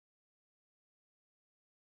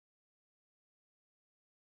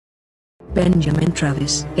Benjamin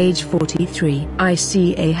Travis, age 43,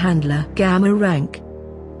 ICA handler, Gamma rank.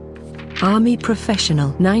 Army professional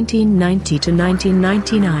 1990 to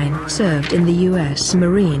 1999, served in the U.S.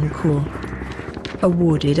 Marine Corps.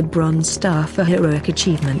 Awarded a Bronze Star for heroic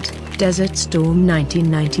achievement, Desert Storm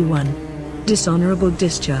 1991. Dishonorable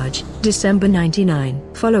discharge, December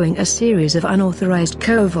 99, following a series of unauthorized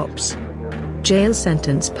cov-ops. Jail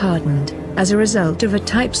sentence pardoned, as a result of a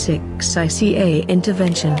Type 6 ICA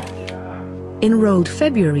intervention. Enrolled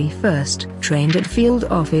February 1, trained at Field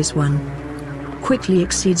Office 1. Quickly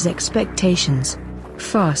exceeds expectations.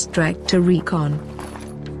 Fast track to recon.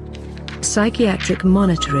 Psychiatric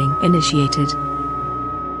monitoring initiated.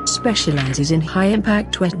 Specializes in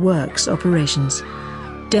high-impact wet works operations.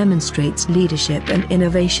 Demonstrates leadership and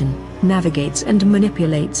innovation, navigates and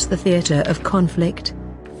manipulates the theater of conflict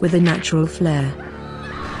with a natural flair.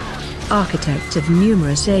 Architect of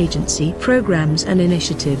numerous agency programs and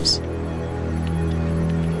initiatives.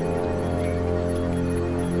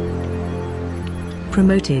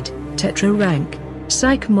 Promoted, Tetra rank,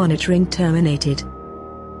 psych monitoring terminated.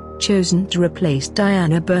 Chosen to replace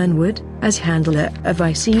Diana Burnwood as handler of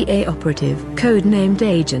ICA operative, codenamed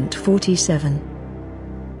Agent 47.